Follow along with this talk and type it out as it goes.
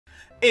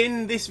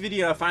In this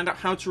video, I find out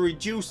how to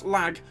reduce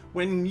lag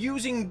when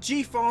using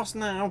GeForce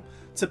Now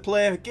to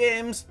play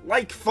games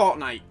like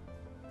Fortnite.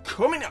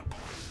 Coming up!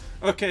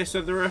 Okay,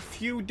 so there are a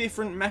few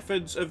different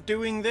methods of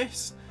doing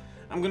this.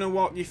 I'm going to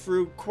walk you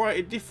through quite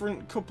a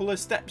different couple of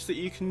steps that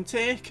you can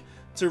take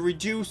to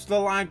reduce the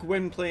lag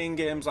when playing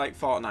games like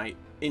Fortnite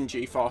in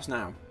GeForce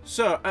Now.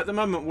 So, at the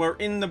moment, we're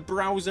in the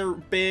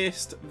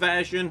browser-based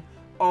version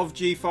of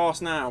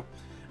GeForce Now.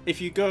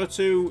 If you go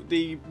to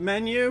the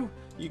menu,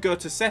 you go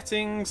to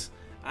Settings,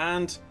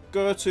 and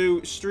go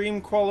to Stream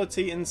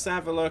Quality and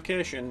Server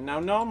Location. Now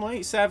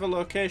normally server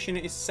location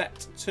is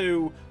set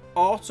to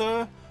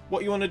auto.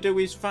 What you want to do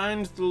is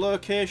find the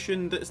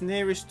location that's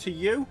nearest to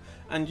you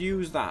and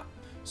use that.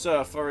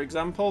 So for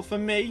example, for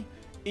me,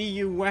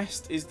 EU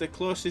West is the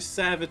closest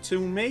server to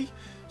me,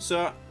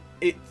 so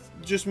it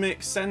just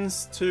makes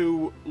sense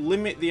to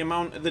limit the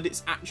amount that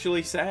it's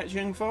actually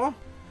searching for.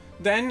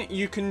 Then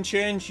you can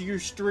change your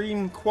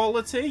stream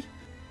quality.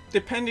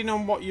 Depending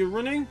on what you're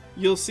running,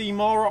 you'll see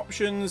more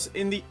options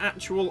in the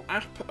actual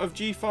app of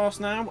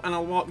GeForce Now, and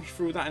I'll walk you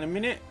through that in a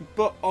minute.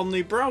 But on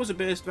the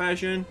browser-based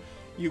version,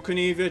 you can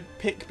either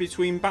pick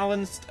between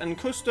balanced and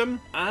custom.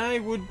 I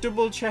would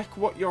double check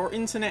what your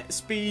internet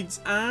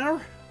speeds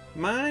are.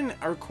 Mine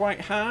are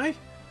quite high,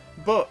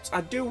 but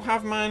I do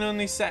have mine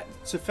only set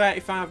to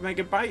 35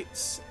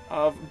 megabytes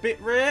of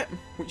bitrate,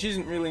 which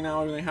isn't really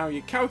now really how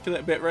you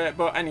calculate bitrate,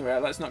 but anyway,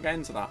 let's not get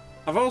into that.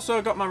 I've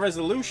also got my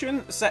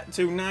resolution set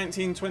to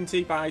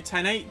 1920 by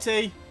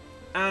 1080,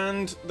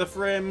 and the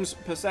frames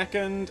per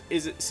second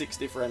is at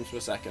 60 frames per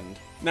second.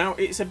 Now,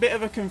 it's a bit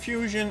of a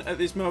confusion at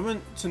this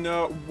moment to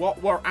know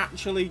what we're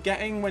actually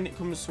getting when it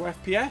comes to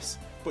FPS,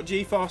 but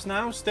GeForce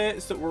Now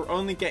states that we're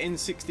only getting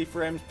 60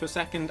 frames per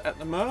second at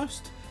the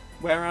most,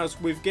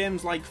 whereas with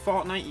games like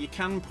Fortnite you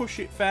can push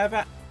it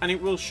further, and it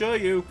will show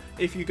you,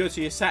 if you go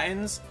to your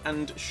settings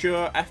and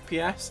show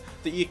FPS,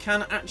 that you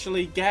can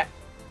actually get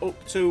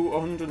up to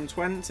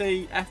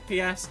 120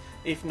 FPS,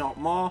 if not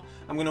more.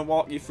 I'm going to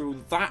walk you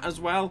through that as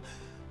well,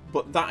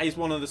 but that is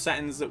one of the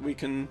settings that we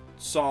can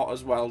sort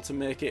as well to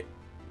make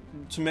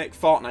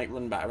Fortnite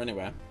run better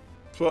anyway.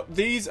 But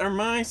these are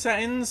my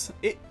settings.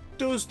 It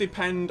does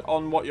depend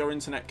on what your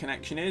internet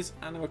connection is,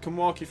 and I can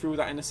walk you through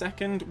that in a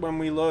second when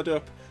we load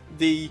up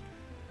the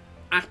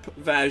app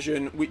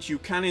version, which you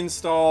can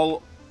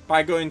install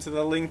by going to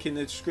the link in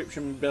the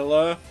description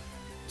below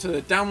to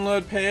the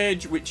download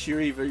page, which you're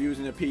either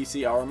using a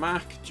PC or a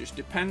Mac, just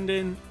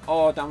depending,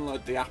 or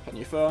download the app on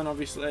your phone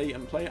obviously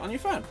and play it on your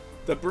phone.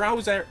 The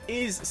browser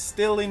is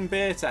still in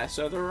beta,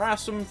 so there are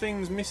some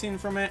things missing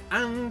from it,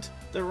 and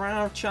there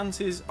are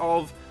chances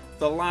of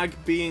the lag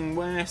being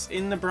worse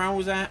in the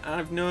browser.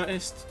 I've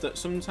noticed that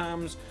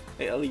sometimes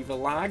it'll either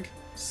lag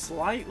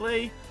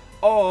slightly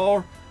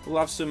or we'll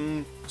have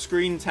some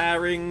screen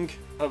tearing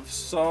of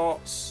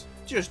sorts,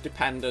 just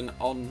dependent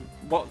on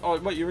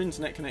what your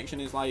internet connection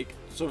is like,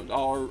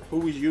 or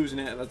who is using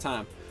it at the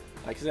time.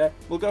 Like I said,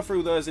 we'll go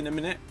through those in a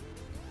minute.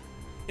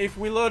 If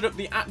we load up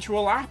the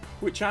actual app,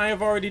 which I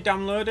have already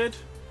downloaded,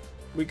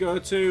 we go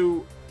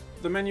to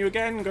the menu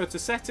again, go to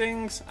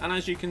settings, and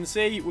as you can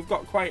see, we've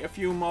got quite a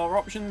few more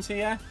options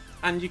here,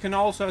 and you can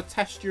also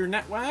test your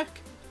network.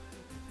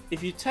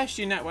 If you test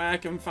your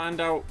network and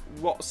find out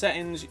what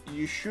settings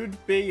you should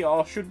be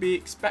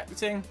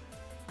expecting,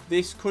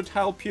 this could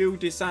help you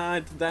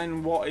decide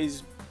then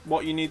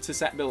what you need to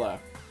set below.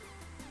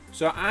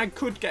 So I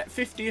could get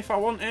 50 if I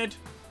wanted,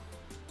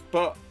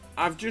 but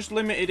I've just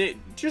limited it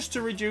just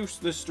to reduce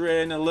the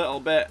strain a little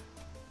bit.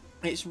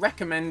 It's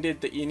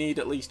recommended that you need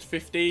at least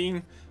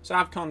 15, so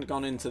I've kind of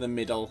gone into the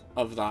middle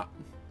of that.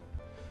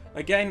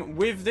 Again,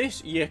 with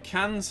this, you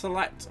can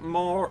select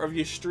more of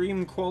your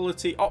stream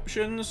quality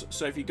options.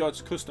 So if you go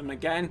to custom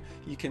again,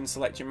 you can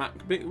select your max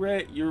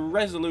bitrate, your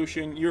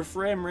resolution, your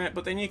frame rate,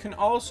 but then you can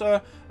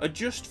also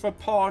adjust for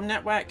poor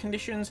network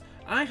conditions.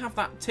 I have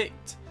that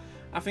ticked.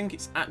 I think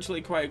it's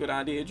actually quite a good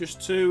idea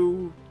just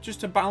to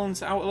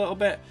balance it out a little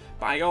bit.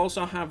 But I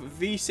also have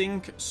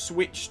VSync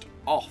switched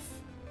off.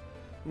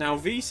 Now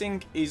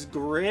VSync is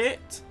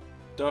great,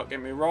 don't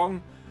get me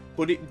wrong,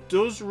 but it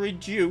does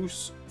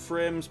reduce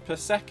frames per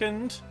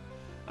second,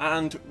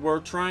 and we're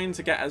trying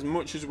to get as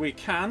much as we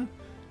can.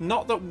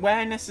 Not that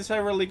we're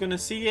necessarily going to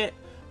see it,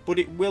 but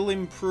it will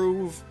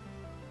improve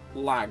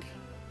lag.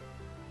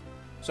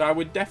 So I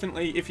would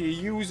definitely, if you're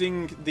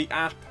using the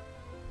app,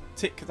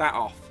 tick that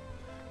off.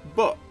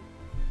 But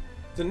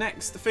the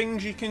next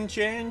things you can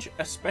change,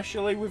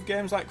 especially with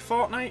games like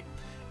Fortnite,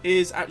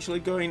 is actually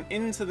going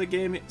into the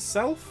game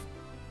itself.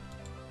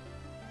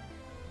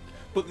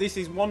 But this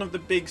is one of the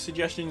big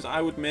suggestions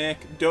I would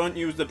make. Don't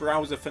use the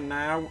browser for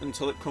now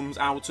until it comes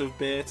out of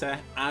beta.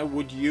 I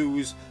would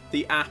use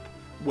the app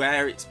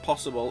where it's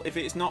possible. If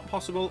it's not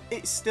possible,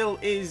 it still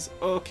is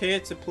okay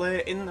to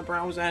play in the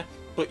browser,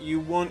 but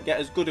you won't get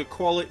as good a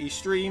quality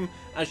stream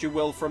as you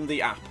will from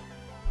the app.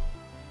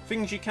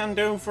 Things you can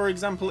do, for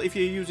example, if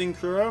you're using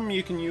Chrome,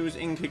 you can use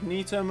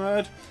incognito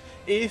mode.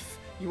 If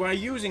you are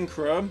using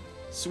Chrome,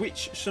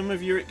 Switch some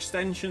of your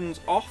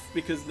extensions off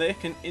because they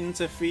can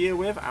interfere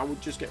with. I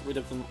would just get rid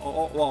of them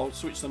all, well,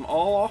 switch them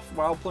all off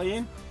while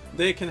playing.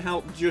 They can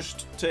help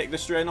just take the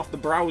strain off the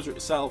browser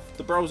itself.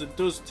 The browser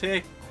does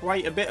take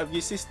quite a bit of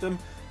your system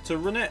to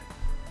run it,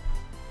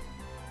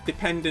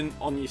 depending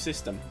on your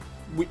system,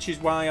 which is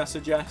why I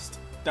suggest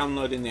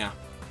downloading the app.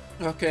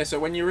 Okay, so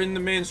when you're in the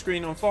main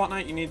screen on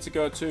Fortnite, you need to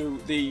go to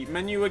the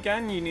menu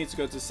again, you need to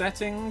go to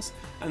settings,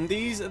 and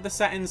these are the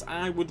settings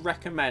I would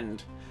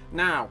recommend.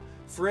 Now,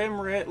 frame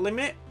rate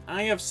limit,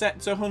 I have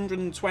set to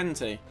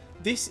 120.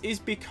 This is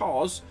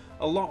because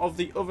a lot of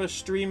the other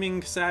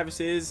streaming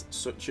services,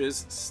 such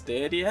as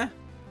Stadia,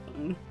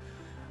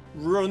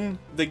 run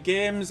the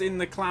games in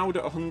the cloud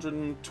at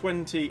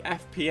 120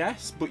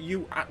 FPS, but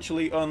you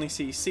actually only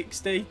see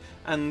 60,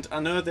 and I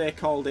know they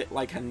called it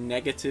like a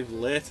negative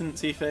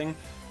latency thing,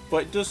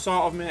 but it does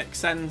sort of make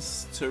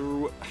sense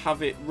to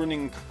have it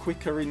running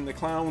quicker in the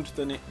cloud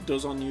than it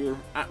does on your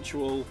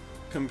actual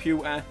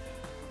computer.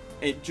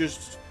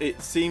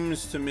 It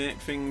seems to make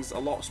things a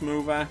lot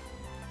smoother.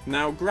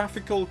 Now,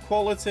 graphical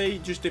quality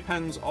just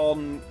depends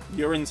on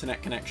your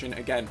internet connection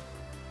again.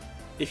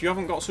 If you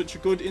haven't got such a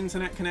good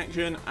internet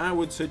connection, I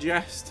would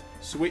suggest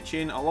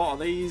switching a lot of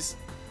these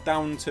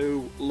down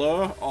to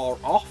low or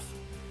off.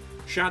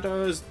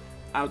 Shadows,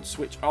 I would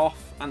switch off.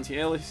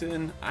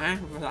 Anti-aliasing, I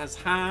have as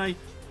high,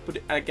 but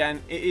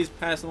again, it is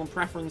personal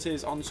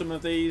preferences on some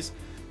of these.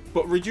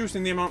 But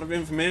reducing the amount of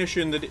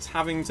information that it's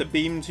having to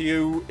beam to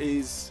you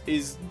is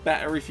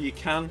better if you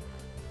can,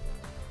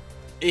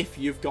 if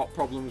you've got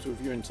problems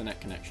with your internet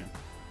connection.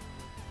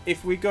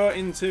 If we go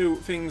into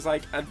things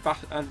like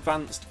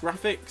advanced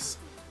graphics,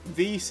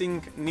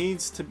 VSync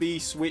needs to be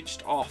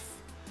switched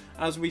off.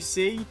 As we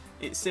see,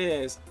 it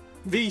says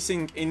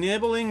VSync,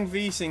 enabling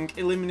VSync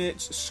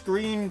eliminates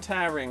screen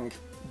tearing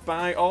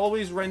by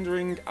always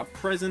rendering a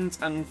present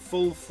and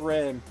full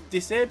frame.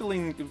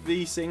 Disabling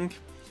VSync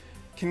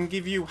can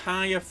give you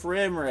higher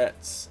frame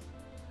rates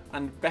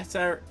and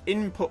better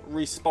input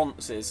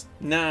responses.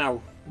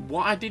 Now,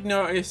 what I did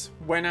notice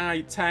when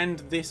I turned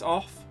this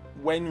off,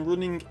 when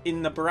running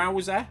in the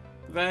browser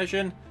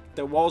version,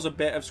 there was a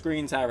bit of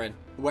screen tearing.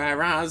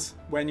 Whereas,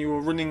 when you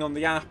were running on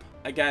the app,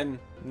 again,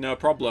 no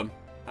problem.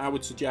 I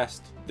would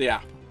suggest the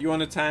app. You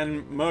want to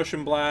turn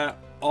motion blur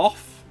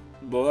off.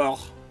 You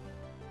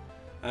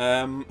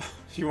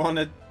want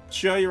to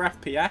show your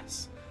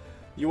FPS.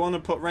 You want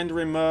to put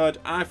rendering mode.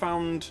 I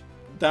found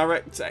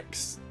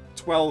DirectX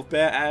 12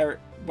 beta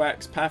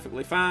works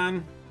perfectly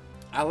fine.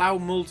 Allow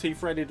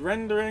multi-threaded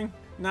rendering.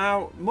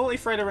 Now,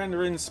 multi-threaded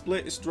rendering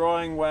splits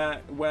drawing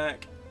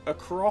work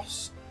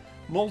across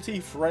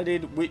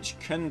multi-threaded, which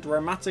can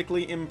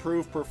dramatically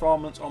improve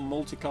performance on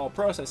multi-core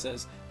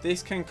processors.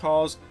 This can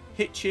cause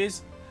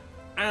hitches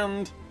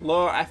and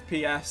low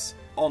FPS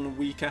on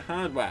weaker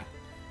hardware.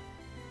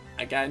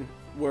 Again,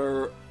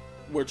 we're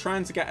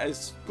trying to get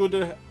as good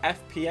a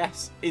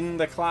FPS in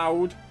the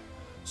cloud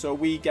so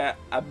we get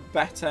a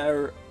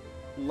better,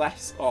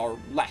 less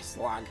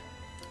lag.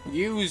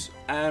 Use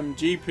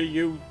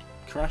GPU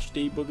crash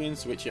debugging,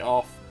 switch it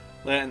off.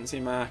 Latency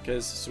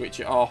markers,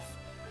 switch it off.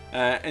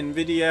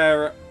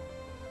 NVIDIA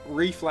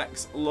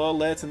reflex low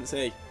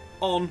latency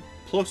on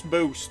plus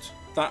boost.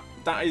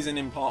 That is an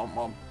important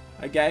one.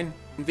 Again,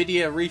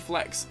 NVIDIA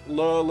reflex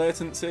low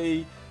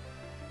latency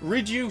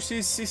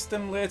reduces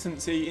system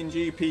latency in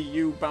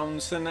GPU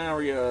bound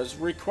scenarios.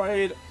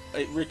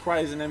 It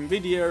requires an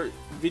NVIDIA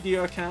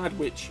video card,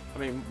 which, I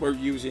mean, we're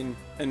using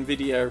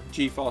NVIDIA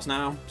GeForce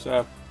Now,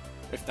 so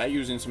if they're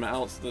using something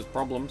else, there's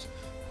problems.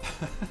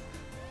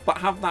 But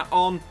have that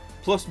on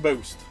plus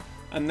boost,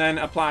 and then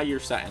apply your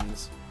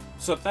settings.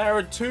 So there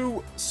are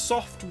two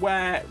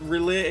software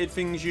related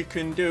things you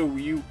can do.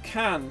 You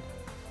can,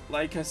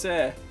 like I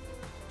say,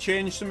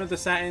 change some of the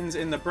settings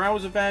in the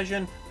browser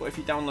version, but if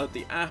you download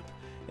the app,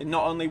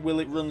 not only will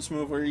it run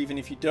smoother even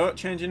if you don't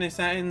change any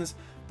settings,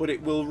 but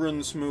it will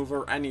run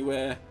smoother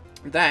anyway.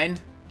 Then,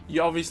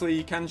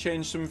 you can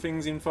change some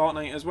things in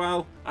Fortnite as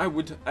well. I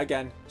would,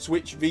 again,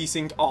 switch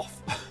VSync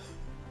off.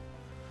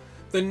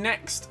 The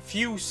next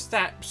few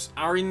steps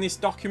are in this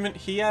document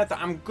here that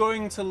I'm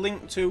going to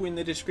link to in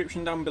the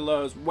description down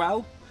below as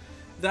well.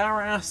 There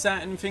are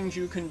certain things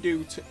you can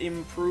do to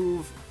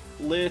improve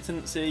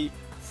latency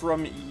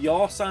from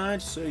your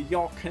side, so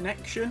your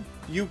connection.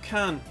 You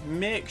can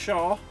make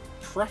sure,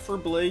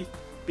 preferably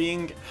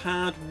being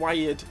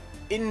hardwired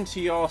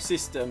into your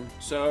system.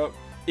 So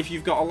if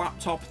you've got a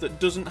laptop that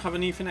doesn't have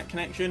an Ethernet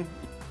connection,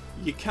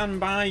 you can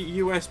buy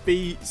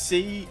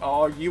USB-C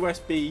or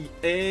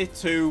USB-A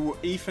to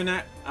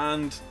Ethernet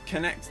and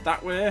connect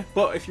that way.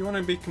 But if you want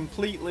to be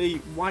completely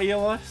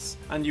wireless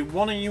and you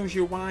want to use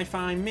your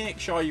Wi-Fi, make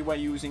sure you are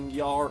using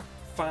your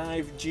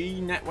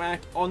 5G network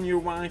on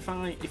your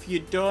Wi-Fi. If you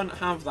don't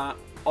have that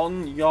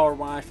on your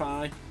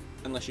Wi-Fi,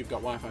 unless you've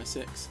got Wi-Fi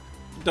 6,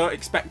 don't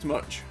expect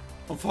much,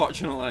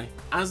 unfortunately.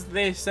 As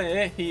they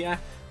say here,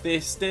 they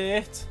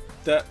state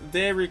that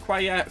they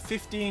require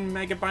 15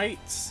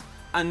 megabytes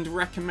and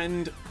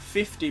recommend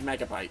 50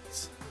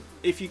 megabytes.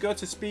 If you go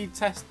to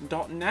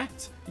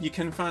speedtest.net, you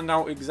can find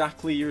out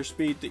exactly your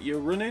speed that you're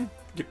running.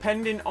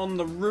 Depending on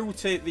the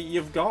router that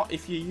you've got,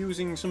 if you're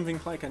using something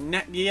like a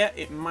Netgear,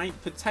 it might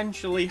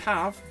potentially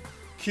have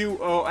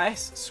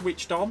QoS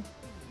switched on.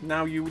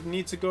 Now you would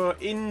need to go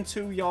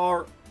into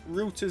your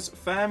router's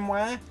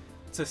firmware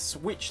to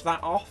switch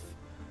that off.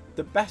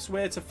 The best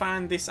way to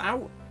find this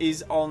out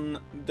is on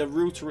the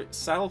router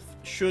itself.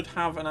 Should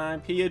have an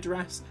IP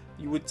address.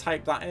 You would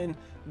type that in.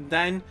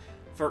 Then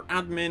for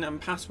admin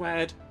and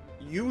password,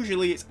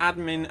 usually it's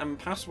admin and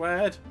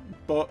password,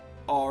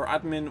 or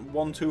admin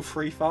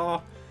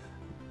 1234.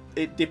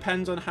 It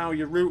depends on how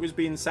your router is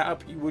being set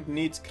up. You would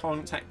need to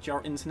contact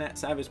your internet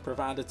service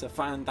provider to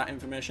find that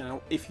information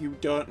out if you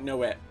don't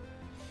know it.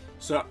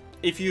 So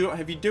if you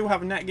do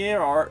have a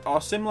Netgear or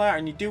similar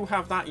and you do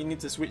have that, you need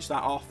to switch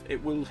that off.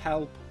 It will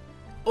help.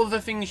 Other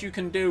things you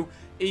can do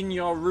in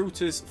your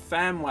router's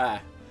firmware.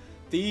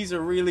 These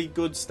are really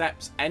good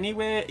steps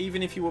anyway,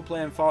 even if you were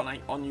playing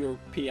Fortnite on your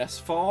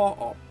PS4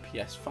 or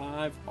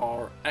PS5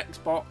 or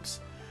Xbox,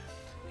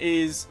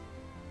 is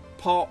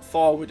port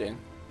forwarding.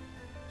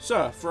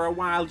 So for a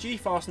while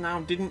GeForce Now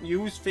didn't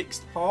use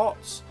fixed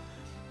ports,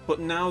 but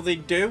now they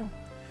do,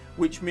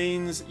 which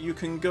means you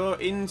can go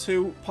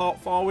into port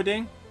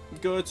forwarding,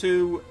 go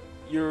to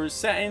your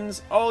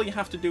settings. All you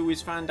have to do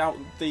is find out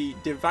the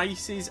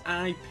device's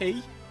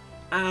IP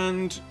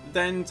and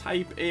then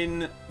type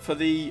in for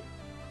the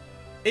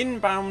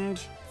inbound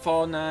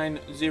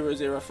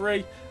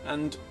 49003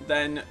 and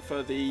then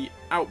for the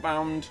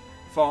outbound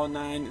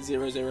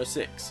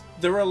 49006.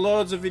 There are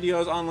loads of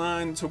videos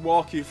online to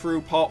walk you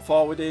through port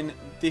forwarding.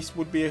 This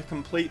would be a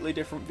completely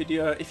different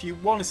video. If you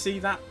want to see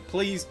that,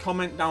 please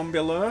comment down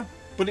below.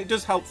 But it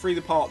does help free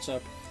the ports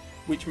up,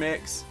 which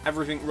makes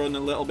everything run a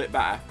little bit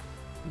better.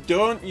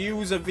 Don't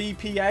use a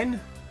VPN.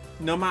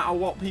 No matter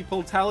what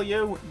people tell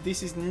you,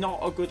 this is not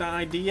a good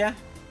idea.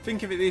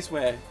 Think of it this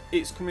way.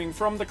 It's coming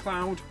from the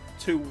cloud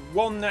to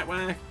one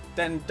network,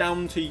 then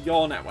down to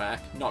your network.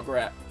 Not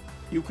great.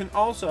 You can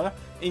also,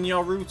 in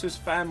your router's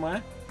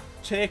firmware,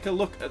 take a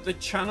look at the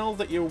channel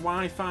that your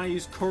Wi-Fi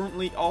is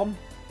currently on.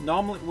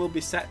 Normally it will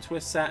be set to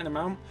a certain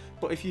amount,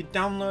 but if you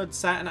download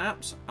certain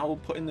apps, I will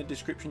put in the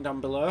description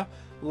down below,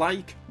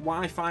 like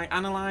Wi-Fi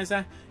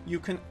Analyzer, you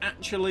can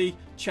actually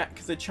check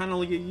the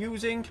channel you're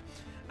using,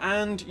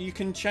 and you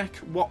can check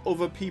what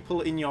other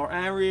people in your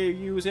area are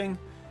using.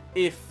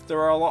 If there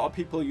are a lot of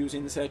people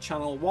using, say,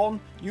 channel 1,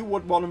 you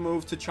would want to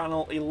move to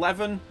channel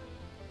 11,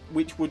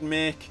 which would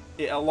make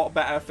it a lot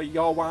better for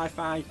your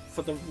Wi-Fi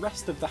for the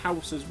rest of the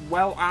house as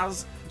well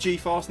as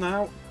GeForce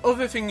Now.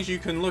 Other things you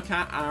can look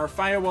at are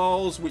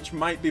firewalls, which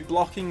might be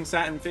blocking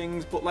certain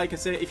things, but like I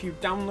say, if you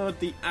download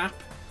the app,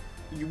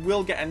 you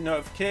will get a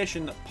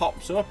notification that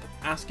pops up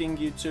asking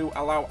you to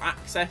allow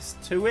access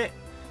to it,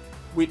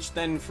 which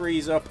then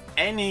frees up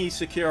any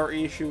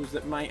security issues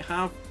that might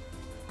have.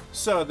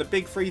 So the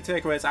big 3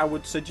 takeaways I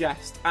would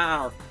suggest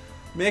are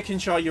making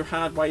sure you're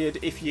hardwired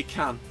if you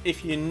can.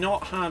 If you're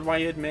not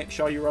hardwired, make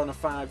sure you're on a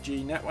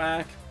 5G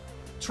network.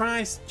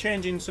 Try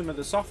changing some of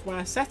the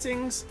software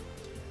settings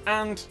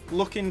and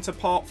look into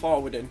port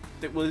forwarding.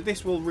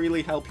 This will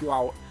really help you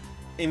out.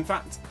 In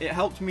fact, it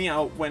helped me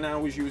out when I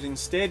was using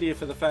Stadia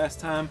for the first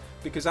time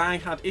because I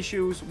had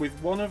issues with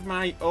one of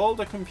my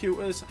older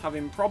computers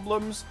having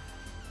problems,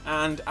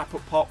 and I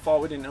put port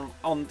forwarding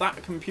on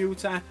that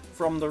computer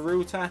from the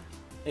router.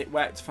 It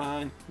worked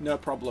fine, no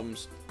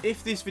problems.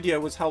 If this video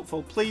was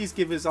helpful, please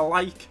give us a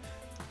like.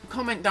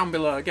 Comment down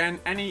below again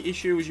any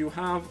issues you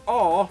have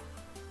or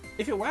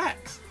if it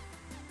works.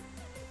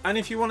 And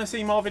if you want to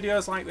see more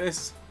videos like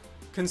this,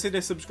 consider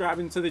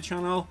subscribing to the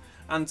channel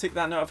and tick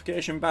that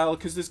notification bell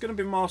because there's going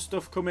to be more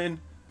stuff coming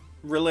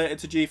related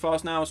to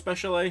GeForce Now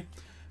especially.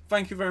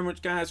 Thank you very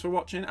much guys for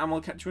watching, and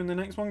we'll catch you in the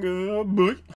next one. Goodbye.